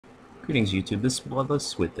Greetings YouTube, this is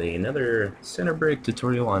Bloodless with another Jailbreak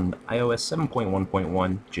tutorial on iOS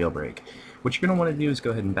 7.1.1 Jailbreak. What you're going to want to do is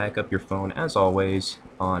go ahead and back up your phone as always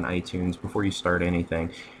on iTunes before you start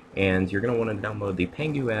anything. And you're going to want to download the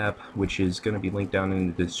PanGu app, which is going to be linked down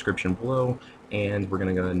in the description below, and we're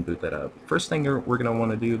going to go ahead and boot that up. First thing we're going to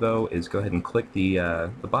want to do though is go ahead and click the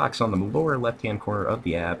box on the lower left hand corner of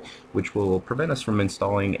the app, which will prevent us from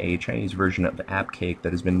installing a Chinese version of the AppCake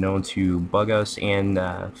that has been known to bug us and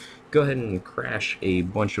go ahead and crash a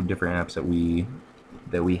bunch of different apps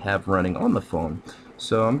that we have running on the phone.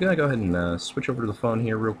 So I'm going to go ahead and switch over to the phone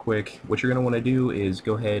here real quick. What you're going to want to do is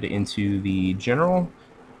go ahead into the general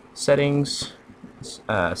settings,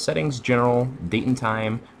 general, date and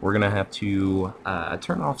time. We're going to have to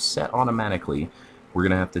turn off set automatically. We're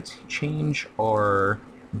going to have to change our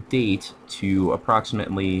date to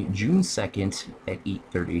approximately June 2nd at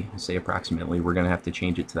 8:30. Say approximately, we're going to have to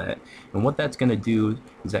change it to that. And what that's going to do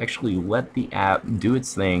is actually let the app do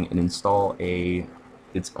its thing and install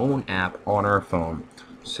its own app on our phone.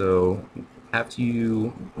 So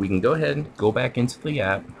we can go ahead and go back into the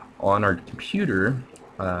app on our computer,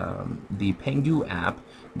 the PanGu app.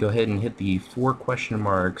 Go ahead and hit the 4 question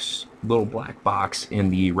marks little black box in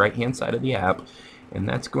the right hand side of the app, and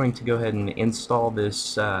that's going to go ahead and install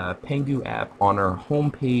this PanGu app on our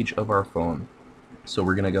home page of our phone. So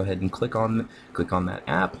we're going to go ahead and click on that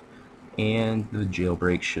app, and the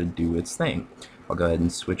jailbreak should do its thing. I'll go ahead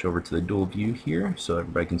and switch over to the dual view here so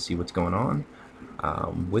everybody can see what's going on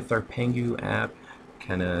with our PanGu app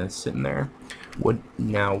kind of sitting there. What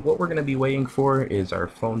we're going to be waiting for is our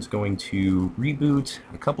phone's going to reboot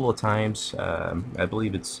a couple of times. I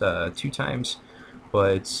believe it's 2 times,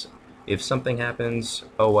 but if something happens,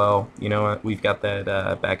 oh well, you know what, we've got that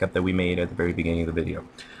backup that we made at the very beginning of the video.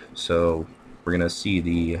 So we're going to see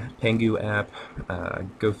the PanGu app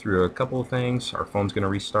go through a couple of things. Our phone's going to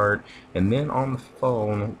restart, and then on the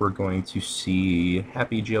phone we're going to see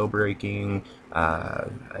happy jailbreaking,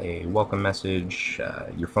 a welcome message,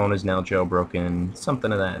 your phone is now jailbroken,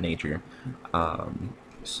 something of that nature.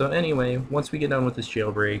 So anyway, once we get done with this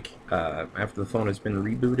jailbreak, after the phone has been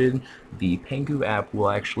rebooted, the PanGu app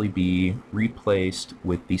will actually be replaced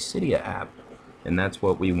with the Cydia app, and that's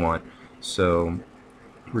what we want. So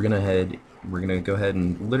we're gonna go ahead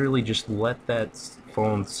and literally just let that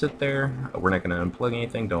phone sit there. We're not gonna unplug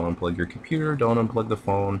anything. Don't unplug your computer, don't unplug the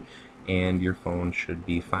phone, and your phone should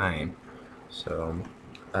be fine. So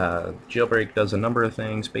Jailbreak does a number of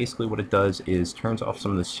things. Basically what it does is turns off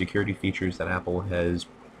some of the security features that Apple has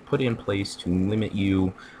put in place to limit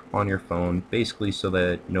you on your phone, basically so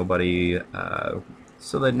that nobody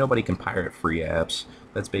can pirate free apps.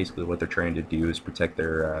 That's basically what they're trying to do, is protect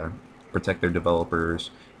their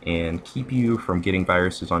developers and keep you from getting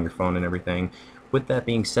viruses on your phone and everything. With that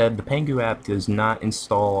being said, the PanGu app does not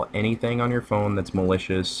install anything on your phone that's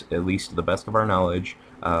malicious, at least to the best of our knowledge.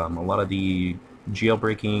 A lot of the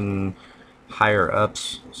jailbreaking higher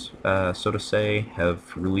ups, so to say,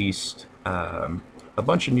 have released a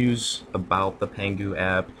bunch of news about the PanGu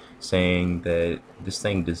app, saying that this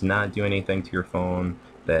thing does not do anything to your phone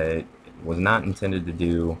that was not intended to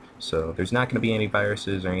do. So there's not going to be any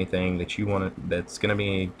viruses or anything that that's going to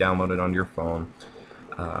be downloaded on your phone.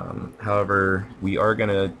 However, we are going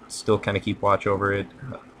to still kind of keep watch over it.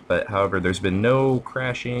 But however, there's been no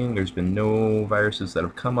crashing, there's been no viruses that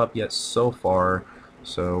have come up yet so far.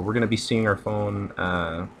 So we're going to be seeing our phone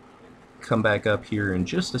come back up here in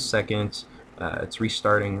just a second. It's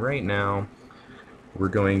restarting right now. We're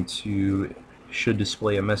going to should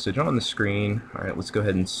display a message on the screen. Alright, let's go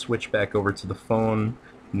ahead and switch back over to the phone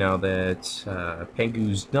now that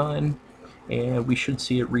PanGu's done, and we should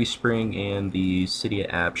see it respring and the Cydia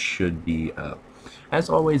app should be up. As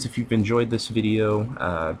always, if you've enjoyed this video,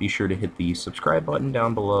 be sure to hit the subscribe button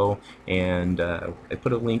down below, and I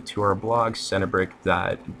put a link to our blog,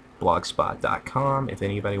 centerbrick.blogspot.com, if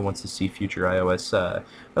anybody wants to see future iOS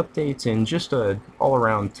updates and just a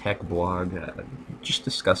all-around tech blog, just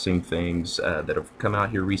discussing things that have come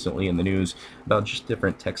out here recently in the news about just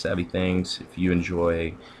different tech-savvy things. If you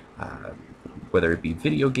enjoy whether it be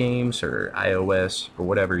video games or iOS or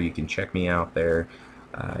whatever, you can check me out there.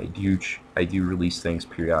 I do release things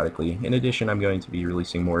periodically. In addition, I'm going to be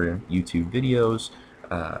releasing more YouTube videos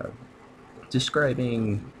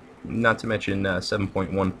describing, not to mention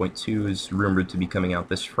 7.1.2 is rumored to be coming out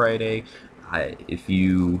this Friday. If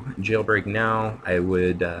you jailbreak now, I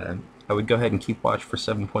would go ahead and keep watch for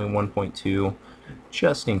 7.1.2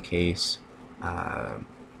 just in case.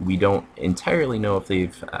 We don't entirely know if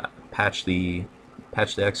they've patched the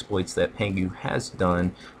exploits that PanGu has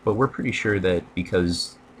done, but we're pretty sure that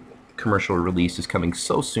because commercial release is coming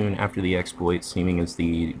so soon after the exploit, seeming as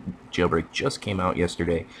the jailbreak just came out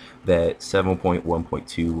yesterday, that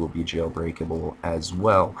 7.1.2 will be jailbreakable as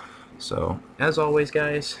well. So, as always,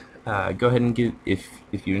 guys, go ahead and if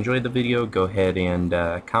you enjoyed the video, go ahead and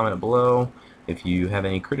comment below. If you have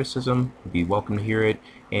any criticism, be welcome to hear it.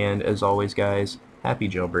 And as always, guys, happy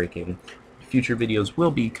jailbreaking. Future videos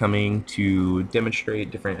will be coming to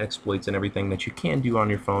demonstrate different exploits and everything that you can do on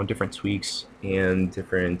your phone, different tweaks and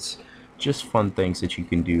different just fun things that you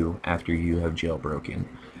can do after you have jailbroken.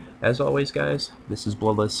 As always, guys, this is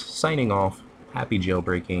Bloodless signing off. Happy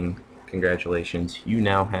jailbreaking. Congratulations, you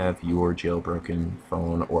now have your jailbroken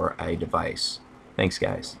phone or iDevice. Thanks,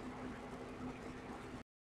 guys.